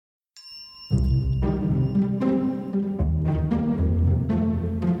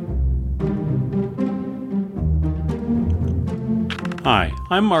Hi,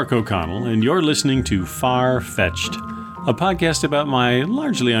 I'm Mark O'Connell, and you're listening to Far Fetched, a podcast about my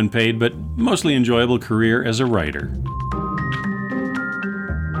largely unpaid but mostly enjoyable career as a writer.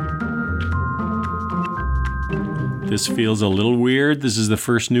 This feels a little weird. This is the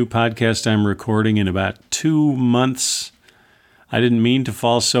first new podcast I'm recording in about 2 months. I didn't mean to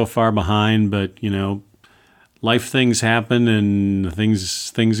fall so far behind, but, life things happen and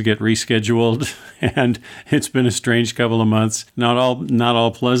things get rescheduled, and it's been a strange couple of months. Not all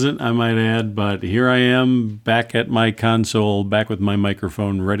pleasant, I might add, but here I am back at my console, back with my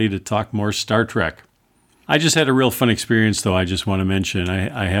microphone, ready to talk more Star Trek. I just had a real fun experience, though, I just want to mention.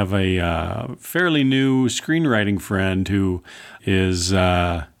 I have a fairly new screenwriting friend who is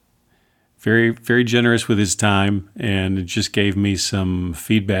very, very generous with his time and just gave me some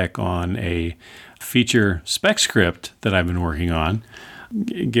feedback on a feature spec script that I've been working on.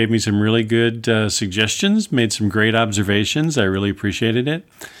 It gave me some really good suggestions, made some great observations. I really appreciated it.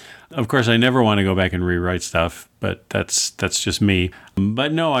 Of course, I never want to go back and rewrite stuff, but that's just me.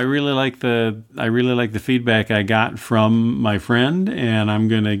 But no, I really like the feedback I got from my friend, and I'm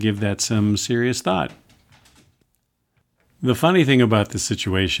going to give that some serious thought. The funny thing about this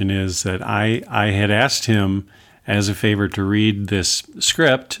situation is that I had asked him as a favor to read this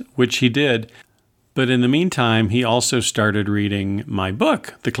script, which he did. But in the meantime, he also started reading my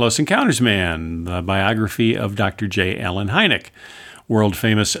book, The Close Encounters Man, the biography of Dr. J. Allen Hynek,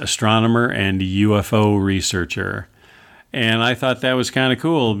 world-famous astronomer and UFO researcher. And I thought that was kind of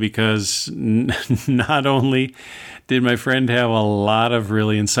cool because not only did my friend have a lot of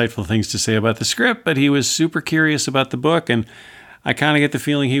really insightful things to say about the script, but he was super curious about the book, and I kind of get the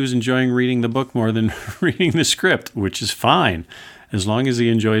feeling he was enjoying reading the book more than reading the script, which is fine, as long as he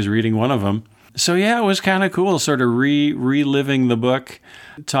enjoys reading one of them. So yeah, it was kind of cool sort of reliving the book,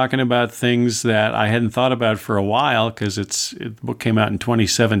 talking about things that I hadn't thought about for a while because the book came out in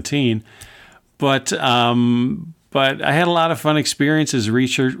 2017. But I had a lot of fun experiences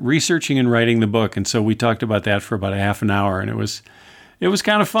researching and writing the book, and so we talked about that for about a half an hour, and it was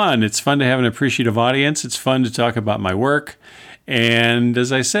kind of fun. It's fun to have an appreciative audience. It's fun to talk about my work, and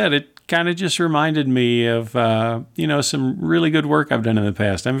as I said, it kind of just reminded me of some really good work I've done in the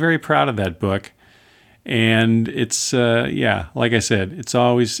past. I'm very proud of that book, and it's like I said, it's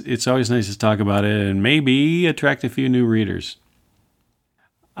always nice to talk about it and maybe attract a few new readers.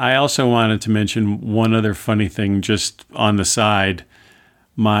 I also wanted to mention one other funny thing just on the side.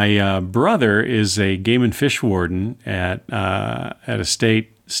 My brother is a game and fish warden at a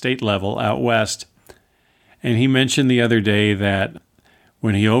state level out west, and he mentioned the other day that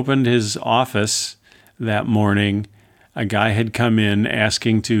when he opened his office that morning, a guy had come in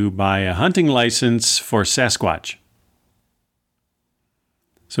asking to buy a hunting license for Sasquatch.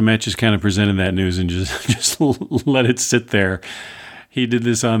 So Matt just kind of presented that news and just let it sit there. He did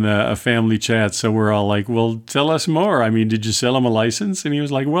this on a family chat, so we're all like, well, tell us more. I mean, did you sell him a license? And he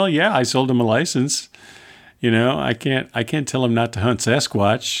was like, well, yeah, I sold him a license. I can't tell him not to hunt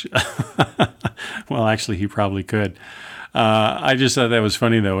Sasquatch. Well, actually, he probably could. I just thought that was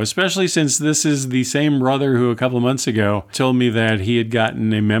funny, though, especially since this is the same brother who a couple of months ago told me that he had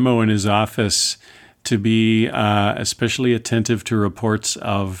gotten a memo in his office to be especially attentive to reports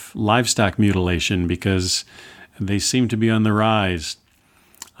of livestock mutilation because they seem to be on the rise.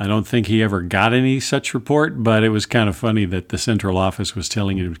 I don't think he ever got any such report, but it was kind of funny that the central office was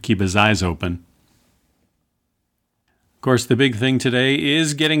telling him to keep his eyes open. Of course, the big thing today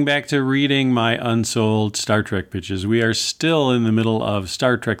is getting back to reading my unsold Star Trek pitches. We are still in the middle of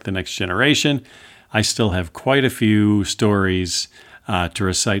Star Trek The Next Generation. I still have quite a few stories to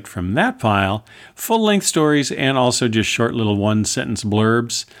recite from that pile, full-length stories and also just short little one-sentence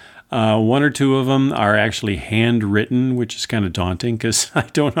blurbs. One or two of them are actually handwritten, which is kind of daunting because I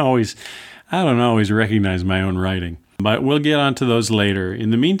don't always recognize my own writing. But we'll get onto those later. In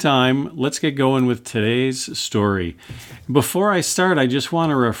the meantime, let's get going with today's story. Before I start, I just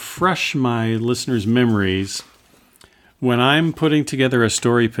want to refresh my listeners' memories. When I'm putting together a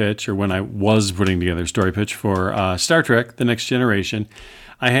story pitch, or when I was putting together a story pitch for Star Trek, The Next Generation,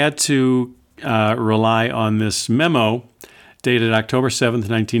 I had to rely on this memo dated October 7th,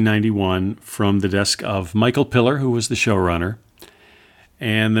 1991, from the desk of Michael Piller, who was the showrunner.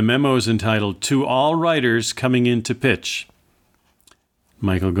 And the memo is entitled, "To All Writers Coming In to Pitch."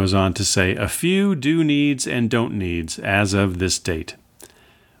 Michael goes on to say, "A few do needs and don't needs as of this date.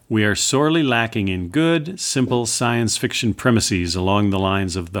 We are sorely lacking in good, simple science fiction premises along the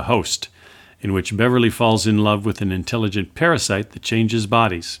lines of The Host, in which Beverly falls in love with an intelligent parasite that changes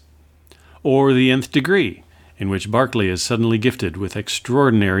bodies. Or The Nth Degree, in which Barclay is suddenly gifted with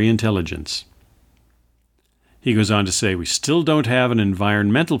extraordinary intelligence. He goes on to say, we still don't have an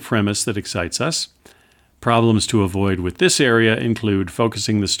environmental premise that excites us. Problems to avoid with this area include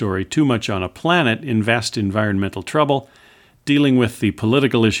focusing the story too much on a planet in vast environmental trouble, dealing with the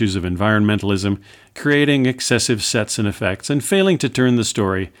political issues of environmentalism, creating excessive sets and effects, and failing to turn the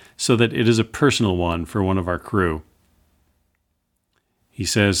story so that it is a personal one for one of our crew. He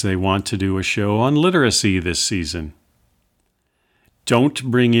says they want to do a show on literacy this season. Don't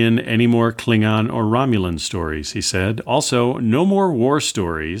bring in any more Klingon or Romulan stories, he said. Also, no more war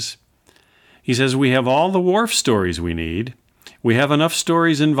stories. He says we have all the Worf stories we need. We have enough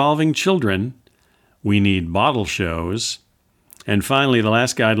stories involving children. We need bottle shows. And finally, the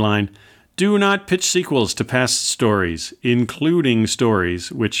last guideline, do not pitch sequels to past stories, including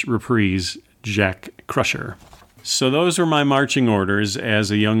stories which reprise Jack Crusher. So those were my marching orders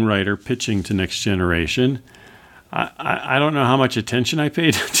as a young writer pitching to Next Generation. I don't know how much attention I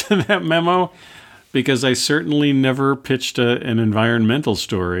paid to that memo, because I certainly never pitched an environmental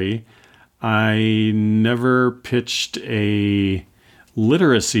story. I never pitched a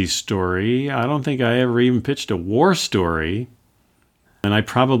literacy story. I don't think I ever even pitched a war story. And I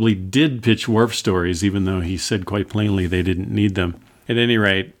probably did pitch Worf stories, even though he said quite plainly they didn't need them. At any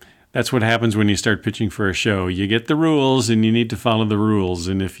rate, that's what happens when you start pitching for a show. You get the rules, and you need to follow the rules.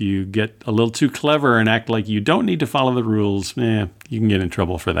 And if you get a little too clever and act like you don't need to follow the rules, you can get in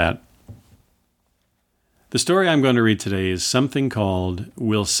trouble for that. The story I'm going to read today is something called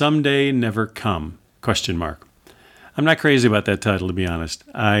Will Someday Never Come? ? I'm not crazy about that title, to be honest.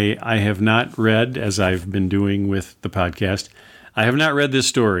 I have not read, as I've been doing with the podcast, I have not read this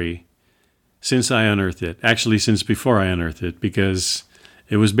story since I unearthed it. Actually, since before I unearthed it, because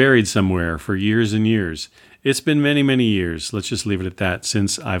it was buried somewhere for years and years. It's been many, many years, let's just leave it at that,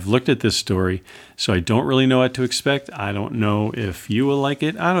 since I've looked at this story, so I don't really know what to expect. I don't know if you will like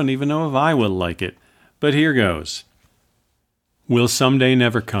it. I don't even know if I will like it. But here goes. Will Someday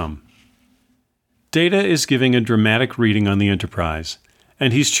Never Come? Data is giving a dramatic reading on the Enterprise,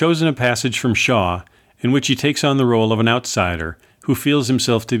 and he's chosen a passage from Shaw in which he takes on the role of an outsider who feels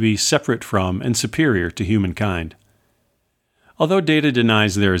himself to be separate from and superior to humankind. Although Data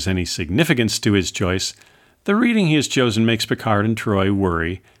denies there is any significance to his choice, the reading he has chosen makes Picard and Troi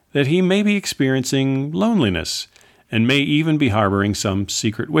worry that he may be experiencing loneliness and may even be harboring some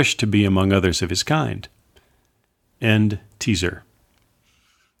secret wish to be among others of his kind. End teaser.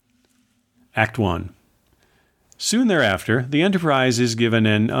 Act 1. Soon thereafter, the Enterprise is given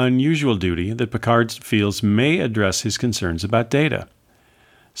an unusual duty that Picard feels may address his concerns about Data.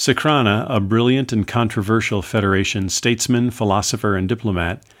 Sakrana, a brilliant and controversial Federation statesman, philosopher, and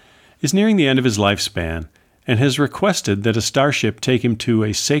diplomat, is nearing the end of his lifespan and has requested that a starship take him to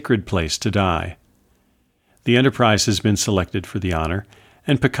a sacred place to die. The Enterprise has been selected for the honor,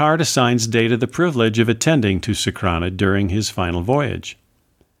 and Picard assigns Data the privilege of attending to Sakrana during his final voyage.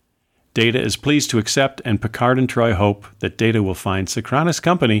 Data is pleased to accept, and Picard and Troi hope that Data will find Sakrana's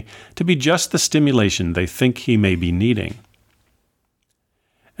company to be just the stimulation they think he may be needing.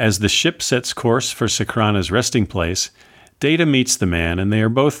 As the ship sets course for Sakrana's resting place, Data meets the man, and they are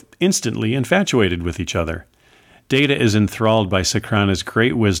both instantly infatuated with each other. Data is enthralled by Sakrana's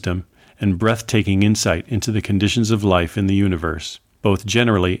great wisdom and breathtaking insight into the conditions of life in the universe, both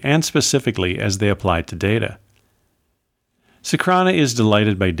generally and specifically as they apply to Data. Sakrana is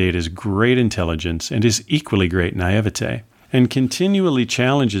delighted by Data's great intelligence and his equally great naivete, and continually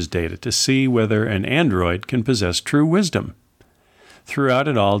challenges Data to see whether an android can possess true wisdom. Throughout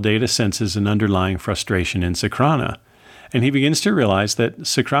it all, Data senses an underlying frustration in Sakrana, and he begins to realize that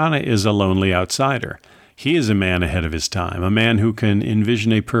Sakrana is a lonely outsider. He is a man ahead of his time, a man who can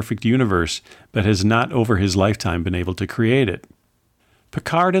envision a perfect universe, but has not over his lifetime been able to create it.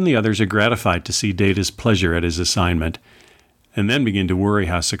 Picard and the others are gratified to see Data's pleasure at his assignment, and then begin to worry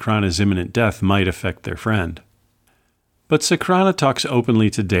how Sakrana's imminent death might affect their friend. But Sakrana talks openly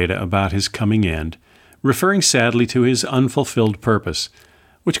to Data about his coming end, referring sadly to his unfulfilled purpose,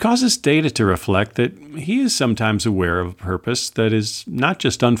 which causes Data to reflect that he is sometimes aware of a purpose that is not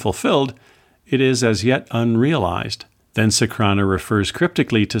just unfulfilled, it is as yet unrealized. Then Sakrana refers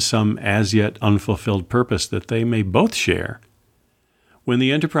cryptically to some as yet unfulfilled purpose that they may both share. When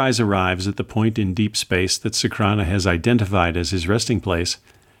the Enterprise arrives at the point in deep space that Sakrana has identified as his resting place,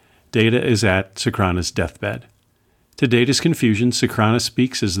 Data is at Sakrana's deathbed. To Data's confusion, Sakrana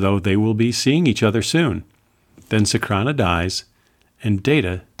speaks as though they will be seeing each other soon. Then Sakrana dies, and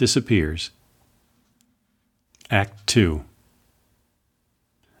Data disappears. Act 2.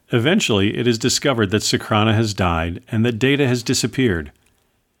 Eventually, it is discovered that Sakrana has died and that Data has disappeared.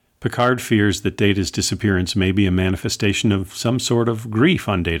 Picard fears that Data's disappearance may be a manifestation of some sort of grief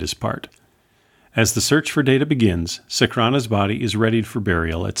on Data's part. As the search for Data begins, Sakrana's body is readied for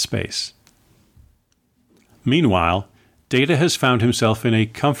burial at space. Meanwhile, Data has found himself in a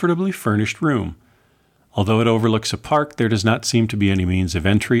comfortably furnished room. Although it overlooks a park, there does not seem to be any means of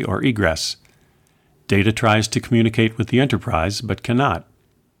entry or egress. Data tries to communicate with the Enterprise, but cannot.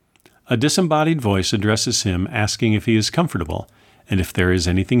 A disembodied voice addresses him, asking if he is comfortable, and if there is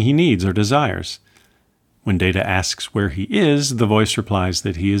anything he needs or desires. When Data asks where he is, the voice replies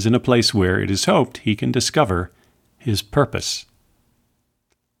that he is in a place where it is hoped he can discover his purpose.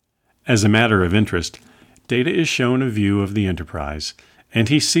 As a matter of interest, Data is shown a view of the Enterprise, and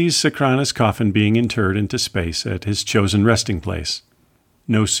he sees Sakrana's coffin being interred into space at his chosen resting place.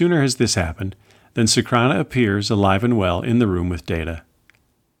 No sooner has this happened than Sakrana appears alive and well in the room with Data.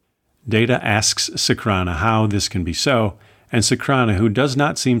 Data asks Sakrana how this can be so, and Sakrana, who does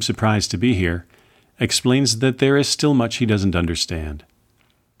not seem surprised to be here, explains that there is still much he doesn't understand.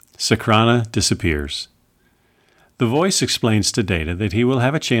 Sakrana disappears. The voice explains to Data that he will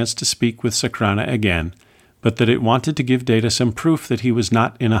have a chance to speak with Sakrana again, but that it wanted to give Data some proof that he was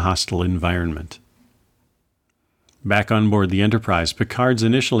not in a hostile environment. Back on board the Enterprise, Picard's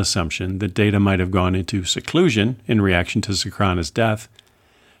initial assumption that Data might have gone into seclusion in reaction to Sakrana's death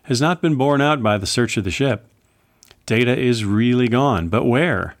has not been borne out by the search of the ship. Data is really gone, but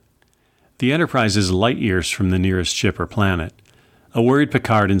where? The Enterprise is light years from the nearest ship or planet. A worried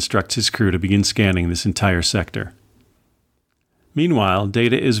Picard instructs his crew to begin scanning this entire sector. Meanwhile,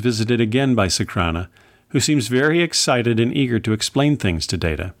 Data is visited again by Sakrana, who seems very excited and eager to explain things to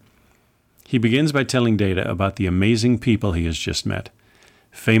Data. He begins by telling Data about the amazing people he has just met,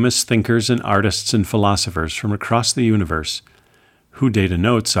 famous thinkers and artists and philosophers from across the universe, who Data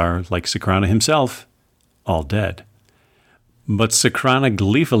notes are, like Sakrana himself, all dead. But Sakrana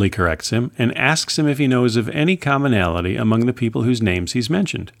gleefully corrects him and asks him if he knows of any commonality among the people whose names he's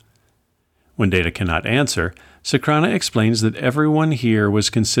mentioned. When Data cannot answer, Sakrana explains that everyone here was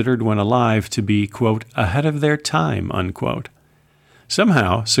considered when alive to be, quote, ahead of their time, unquote.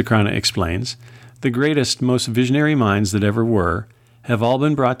 Somehow, Sakrana explains, the greatest, most visionary minds that ever were have all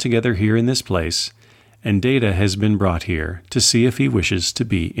been brought together here in this place, and Data has been brought here to see if he wishes to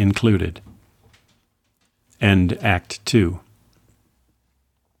be included. End Act 2.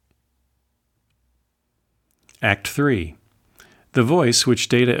 Act 3. The voice, which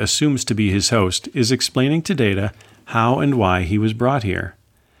Data assumes to be his host, is explaining to Data how and why he was brought here.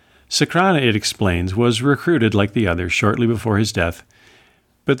 Sakrana, it explains, was recruited like the others shortly before his death,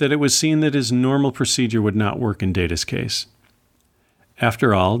 but that it was seen that his normal procedure would not work in Data's case.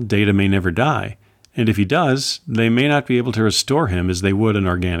 After all, Data may never die, and if he does, they may not be able to restore him as they would an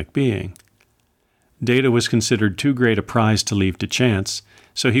organic being. Data was considered too great a prize to leave to chance,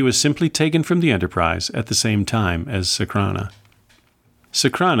 so he was simply taken from the Enterprise at the same time as Sakrana.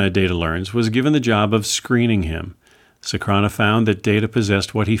 Sakrana, Data learns, was given the job of screening him. Sakrana found that Data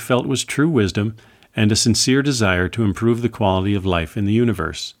possessed what he felt was true wisdom and a sincere desire to improve the quality of life in the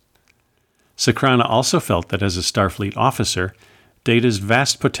universe. Sakrana also felt that as a Starfleet officer, Data's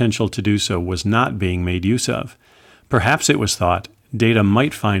vast potential to do so was not being made use of. Perhaps it was thought Data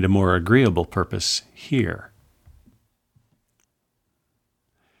might find a more agreeable purpose here.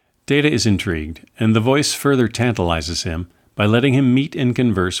 Data is intrigued, and the voice further tantalizes him by letting him meet and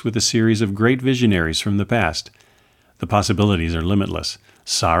converse with a series of great visionaries from the past. The possibilities are limitless.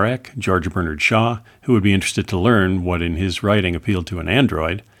 Sarek, George Bernard Shaw, who would be interested to learn what in his writing appealed to an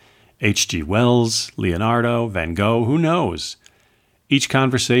android, H.G. Wells, Leonardo, Van Gogh, who knows? Each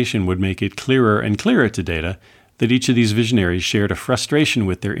conversation would make it clearer and clearer to Data that each of these visionaries shared a frustration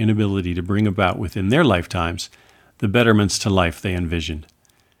with their inability to bring about within their lifetimes the betterments to life they envisioned.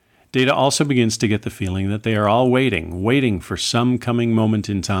 Data also begins to get the feeling that they are all waiting for some coming moment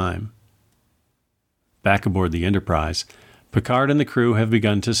in time. Back aboard the Enterprise, Picard and the crew have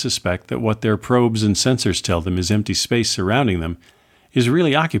begun to suspect that what their probes and sensors tell them is empty space surrounding them is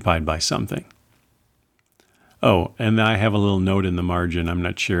really occupied by something. Oh, and I have a little note in the margin. I'm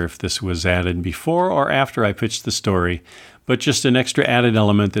not sure if this was added before or after I pitched the story, but just an extra added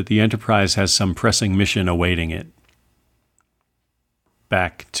element that the Enterprise has some pressing mission awaiting it.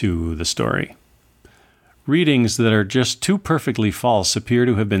 Back to the story. Readings that are just too perfectly false appear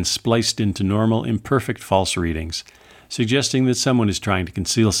to have been spliced into normal, imperfect false readings, suggesting that someone is trying to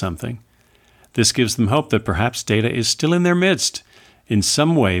conceal something. This gives them hope that perhaps Data is still in their midst, in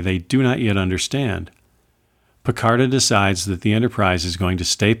some way they do not yet understand. Picard decides that the Enterprise is going to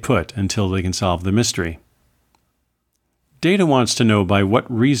stay put until they can solve the mystery. Data wants to know by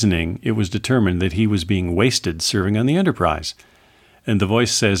what reasoning it was determined that he was being wasted serving on the Enterprise, and the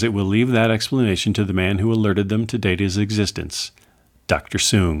voice says it will leave that explanation to the man who alerted them to Data's existence, Dr.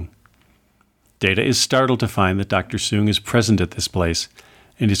 Soong. Data is startled to find that Dr. Soong is present at this place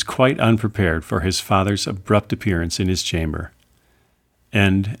and is quite unprepared for his father's abrupt appearance in his chamber.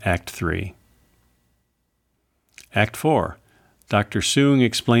 End Act 3. Act 4. Dr. Soong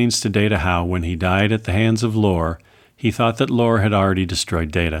explains to Data how, when he died at the hands of Lore, he thought that Lore had already destroyed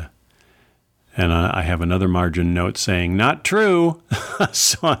Data. And I have another margin note saying, not true,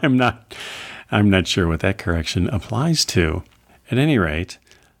 so I'm not sure what that correction applies to. At any rate,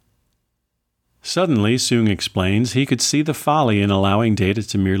 suddenly, Soong explains, he could see the folly in allowing Data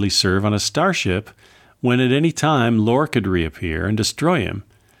to merely serve on a starship when at any time Lore could reappear and destroy him.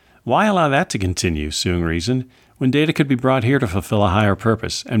 Why allow that to continue, Soong reasoned, when Data could be brought here to fulfill a higher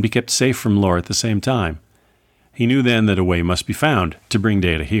purpose and be kept safe from Lore at the same time? He knew then that a way must be found to bring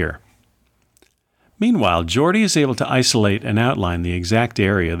Data here. Meanwhile, Geordi is able to isolate and outline the exact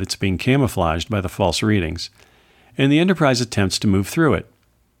area that's being camouflaged by the false readings, and the Enterprise attempts to move through it.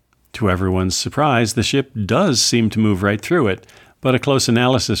 To everyone's surprise, the ship does seem to move right through it, but a close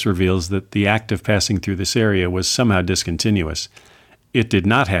analysis reveals that the act of passing through this area was somehow discontinuous. It did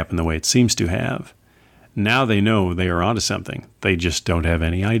not happen the way it seems to have. Now they know they are onto something. They just don't have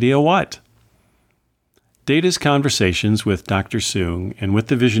any idea what. Data's conversations with Dr. Soong and with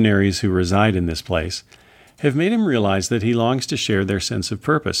the visionaries who reside in this place have made him realize that he longs to share their sense of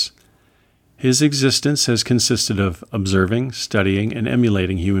purpose. His existence has consisted of observing, studying, and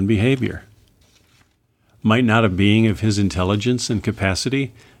emulating human behavior. Might not a being of his intelligence and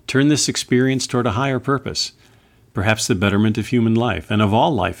capacity turn this experience toward a higher purpose, perhaps the betterment of human life and of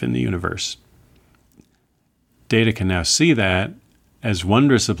all life in the universe? Data can now see that, as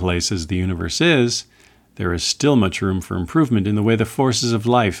wondrous a place as the universe is, there is still much room for improvement in the way the forces of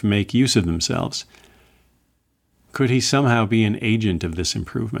life make use of themselves. Could he somehow be an agent of this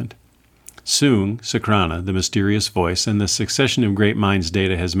improvement? Soong, Sakrana, the mysterious voice, and the succession of great minds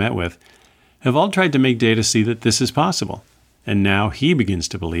Data has met with have all tried to make Data see that this is possible, and now he begins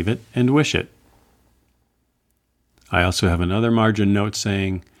to believe it and wish it. I also have another margin note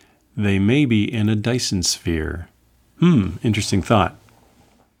saying, they may be in a Dyson sphere. Interesting thought.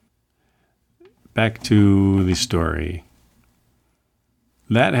 Back to the story.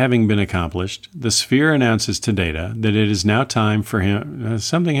 That having been accomplished, the sphere announces to Data that it is now time for him.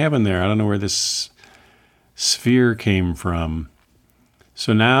 Something happened there. I don't know where this sphere came from.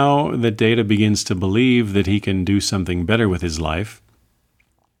 So now that Data begins to believe that he can do something better with his life,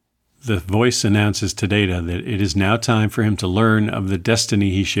 the voice announces to Data that it is now time for him to learn of the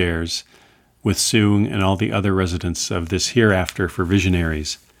destiny he shares with Soong and all the other residents of this hereafter for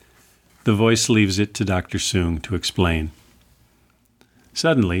visionaries. The voice leaves it to Dr. Soong to explain.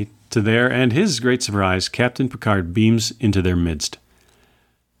 Suddenly, to their and his great surprise, Captain Picard beams into their midst.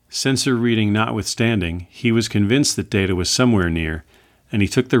 Sensor reading notwithstanding, he was convinced that Data was somewhere near, and he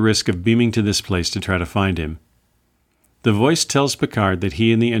took the risk of beaming to this place to try to find him. The voice tells Picard that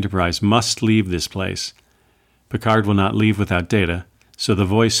he and the Enterprise must leave this place. Picard will not leave without Data, so the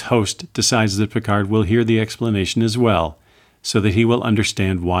voice host decides that Picard will hear the explanation as well, so that he will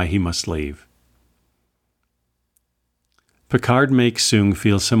understand why he must leave. Picard makes Soong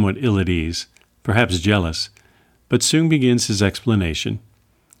feel somewhat ill at ease, perhaps jealous, but Soong begins his explanation.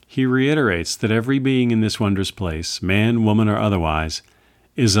 He reiterates that every being in this wondrous place, man, woman, or otherwise,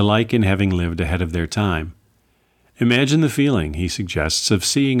 is alike in having lived ahead of their time. Imagine the feeling, he suggests, of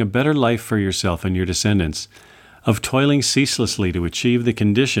seeing a better life for yourself and your descendants, of toiling ceaselessly to achieve the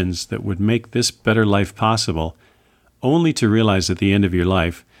conditions that would make this better life possible, only to realize at the end of your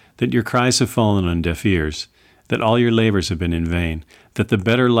life that your cries have fallen on deaf ears, that all your labors have been in vain, that the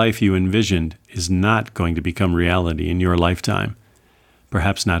better life you envisioned is not going to become reality in your lifetime,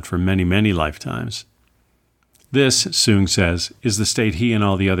 perhaps not for many, many lifetimes. This, Soong says, is the state he and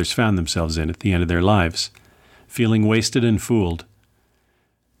all the others found themselves in at the end of their lives, feeling wasted and fooled.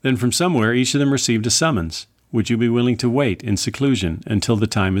 Then from somewhere each of them received a summons. Would you be willing to wait in seclusion until the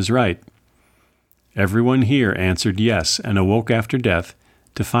time is right? Everyone here answered yes and awoke after death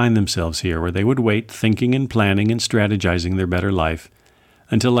to find themselves here where they would wait, thinking and planning and strategizing their better life,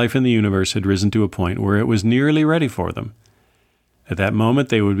 until life in the universe had risen to a point where it was nearly ready for them. At that moment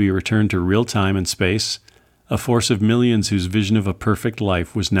they would be returned to real time and space, a force of millions whose vision of a perfect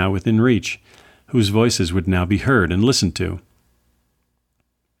life was now within reach, whose voices would now be heard and listened to.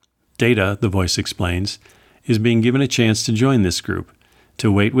 Data, the voice explains, is being given a chance to join this group,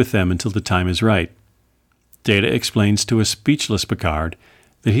 to wait with them until the time is right. Data explains to a speechless Picard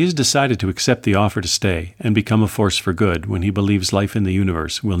that he has decided to accept the offer to stay and become a force for good when he believes life in the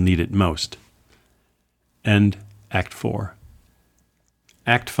universe will need it most. End Act 4.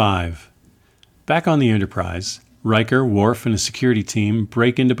 Act 5. Back on the Enterprise, Riker, Worf, and a security team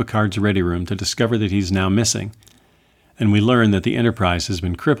break into Picard's ready room to discover that he's now missing, and we learn that the Enterprise has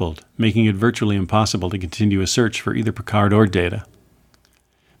been crippled, making it virtually impossible to continue a search for either Picard or Data.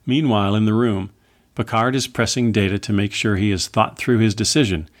 Meanwhile, in the room, Picard is pressing Data to make sure he has thought through his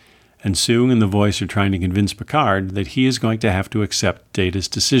decision, and Soong and the Voice are trying to convince Picard that he is going to have to accept Data's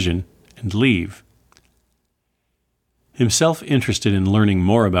decision and leave. Himself interested in learning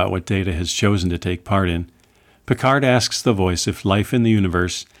more about what Data has chosen to take part in, Picard asks the Voice if life in the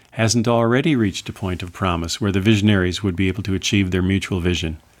universe hasn't already reached a point of promise where the visionaries would be able to achieve their mutual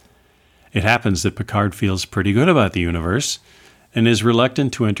vision. It happens that Picard feels pretty good about the universe and is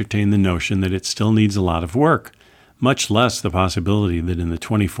reluctant to entertain the notion that it still needs a lot of work, much less the possibility that in the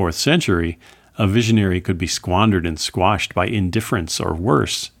 24th century a visionary could be squandered and squashed by indifference or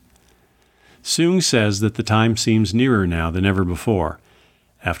worse. Soong says that the time seems nearer now than ever before.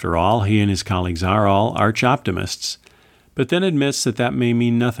 After all, he and his colleagues are all arch-optimists, but then admits that that may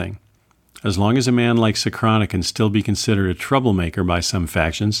mean nothing. As long as a man like Socrana can still be considered a troublemaker by some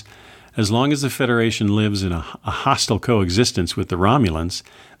factions, as long as the Federation lives in a hostile coexistence with the Romulans,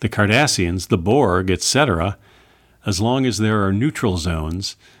 the Cardassians, the Borg, etc., as long as there are neutral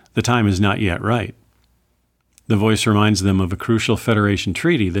zones, the time is not yet right. The Voice reminds them of a crucial Federation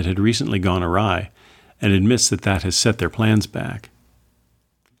treaty that had recently gone awry, and admits that that has set their plans back.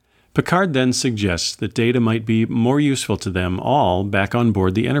 Picard then suggests that Data might be more useful to them all back on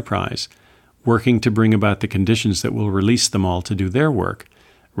board the Enterprise, working to bring about the conditions that will release them all to do their work,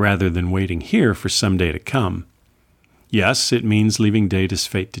 rather than waiting here for some day to come. Yes, it means leaving Data's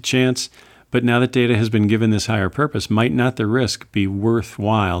fate to chance, but now that Data has been given this higher purpose, might not the risk be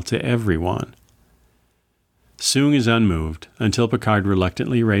worthwhile to everyone? Soong is unmoved, until Picard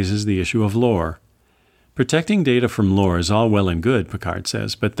reluctantly raises the issue of Lore. Protecting Data from Lore is all well and good, Picard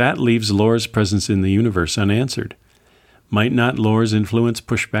says, but that leaves Lore's presence in the universe unanswered. Might not Lore's influence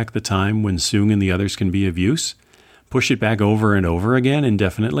push back the time when Soong and the others can be of use? Push it back over and over again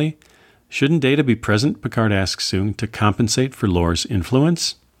indefinitely? Shouldn't Data be present, Picard asks Soong, to compensate for Lore's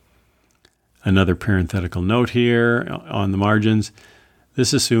influence? Another parenthetical note here on the margins.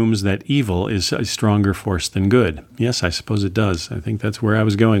 This assumes that evil is a stronger force than good. Yes, I suppose it does. I think that's where I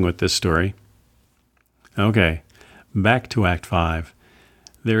was going with this story. Okay, back to Act 5.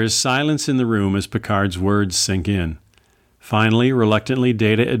 There is silence in the room as Picard's words sink in. Finally, reluctantly,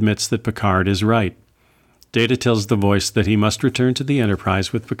 Data admits that Picard is right. Data tells the Voice that he must return to the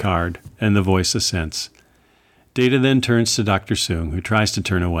Enterprise with Picard, and the Voice assents. Data then turns to Dr. Soong, who tries to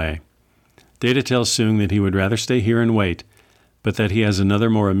turn away. Data tells Soong that he would rather stay here and wait, but that he has another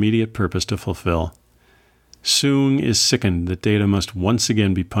more immediate purpose to fulfill. Soong is sickened that Data must once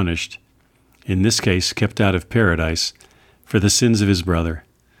again be punished, in this case kept out of paradise, for the sins of his brother.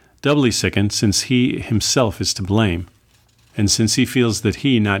 Doubly sickened since he himself is to blame, and since he feels that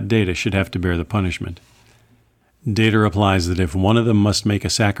he, not Data, should have to bear the punishment. Data replies that if one of them must make a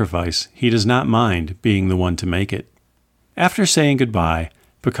sacrifice, he does not mind being the one to make it. After saying goodbye,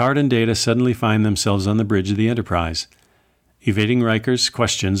 Picard and Data suddenly find themselves on the bridge of the Enterprise. Evading Riker's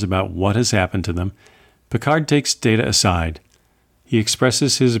questions about what has happened to them, Picard takes Data aside. He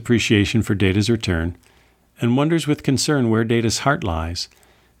expresses his appreciation for Data's return and wonders with concern where Data's heart lies,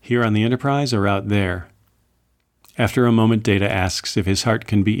 here on the Enterprise or out there. After a moment, Data asks if his heart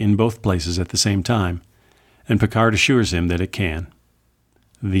can be in both places at the same time, and Picard assures him that it can.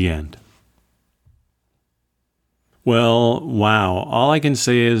 The end. Well, wow. All I can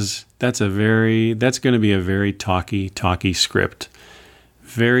say is that's going to be a very talky script.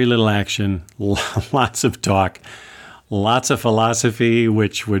 Very little action, lots of talk, lots of philosophy,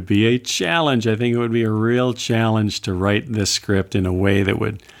 which would be a challenge. I think it would be a real challenge to write this script in a way that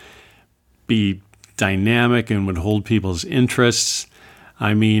would be dynamic and would hold people's interests.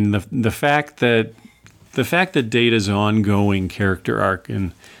 I mean, the fact that Data's ongoing character arc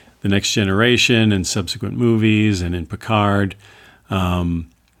in The Next Generation and subsequent movies and in Picard,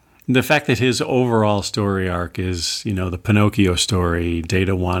 the fact that his overall story arc is, the Pinocchio story,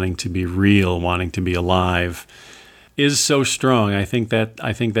 Data wanting to be real, wanting to be alive, is so strong. I think that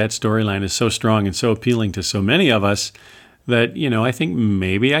storyline is so strong and so appealing to so many of us that, I think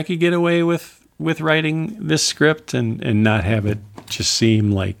maybe I could get away with writing this script and not have it just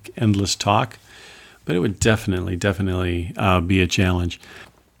seem like endless talk. But it would definitely be a challenge.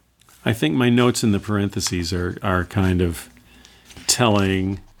 I think my notes in the parentheses are kind of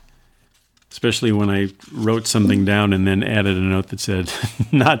telling, especially when I wrote something down and then added a note that said,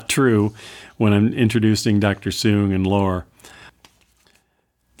 not true, when I'm introducing Dr. Soong and Lore.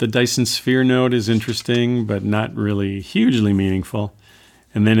 The Dyson Sphere note is interesting, but not really hugely meaningful.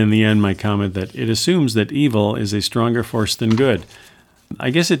 And then in the end, my comment that it assumes that evil is a stronger force than good. I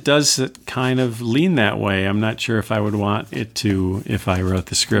guess it does kind of lean that way. I'm not sure if I would want it to if I wrote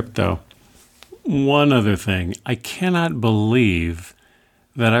the script, though. One other thing. I cannot believe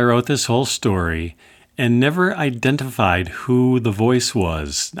that I wrote this whole story and never identified who the voice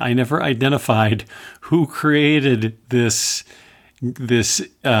was. I never identified who created this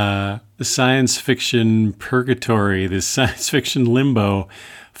science fiction purgatory, this science fiction limbo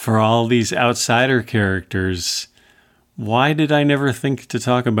for all these outsider characters. Why did I never think to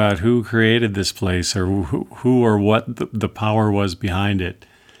talk about who created this place or who or what the power was behind it?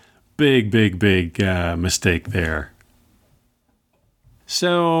 Big mistake there.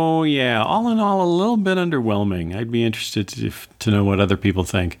 So, yeah, all in all, a little bit underwhelming. I'd be interested to know what other people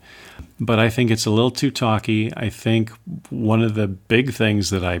think. But I think it's a little too talky. I think one of the big things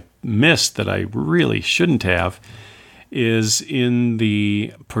that I missed that I really shouldn't have is in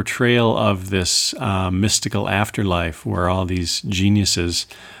the portrayal of this mystical afterlife where all these geniuses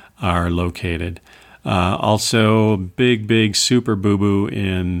are located. Also, big super boo-boo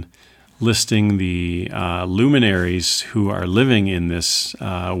in listing the luminaries who are living in this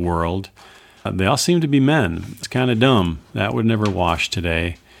world. They all seem to be men. It's kind of dumb. That would never wash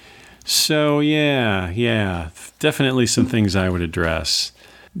today. So yeah, definitely some things I would address.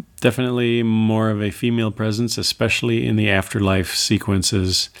 Definitely more of a female presence, especially in the afterlife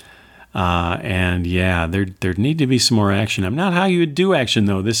sequences. And yeah, there'd need to be some more action. I'm not how you would do action,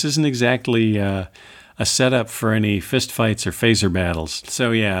 though. This isn't exactly a setup for any fistfights or phaser battles. So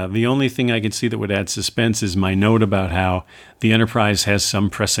yeah, the only thing I could see that would add suspense is my note about how the Enterprise has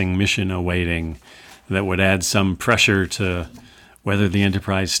some pressing mission awaiting that would add some pressure to whether the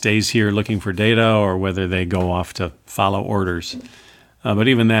Enterprise stays here looking for data or whether they go off to follow orders. But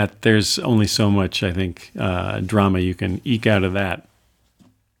even that, there's only so much, I think, drama you can eke out of that.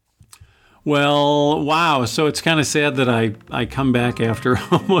 Well, wow. So it's kind of sad that I come back after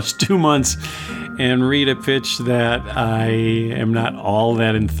almost 2 months and read a pitch that I am not all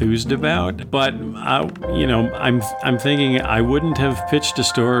that enthused about. But, I'm thinking I wouldn't have pitched a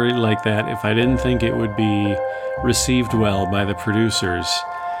story like that if I didn't think it would be received well by the producers.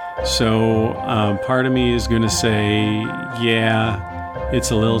 So part of me is going to say, yeah,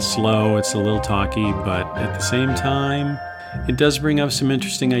 it's a little slow, it's a little talky, but at the same time, it does bring up some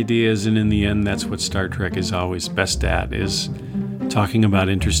interesting ideas, and in the end, that's what Star Trek is always best at, is talking about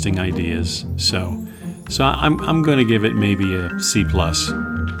interesting ideas. So I'm going to give it maybe a C+.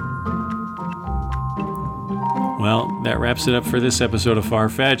 Well, that wraps it up for this episode of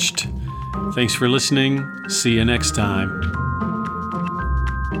Far-Fetched. Thanks for listening. See you next time.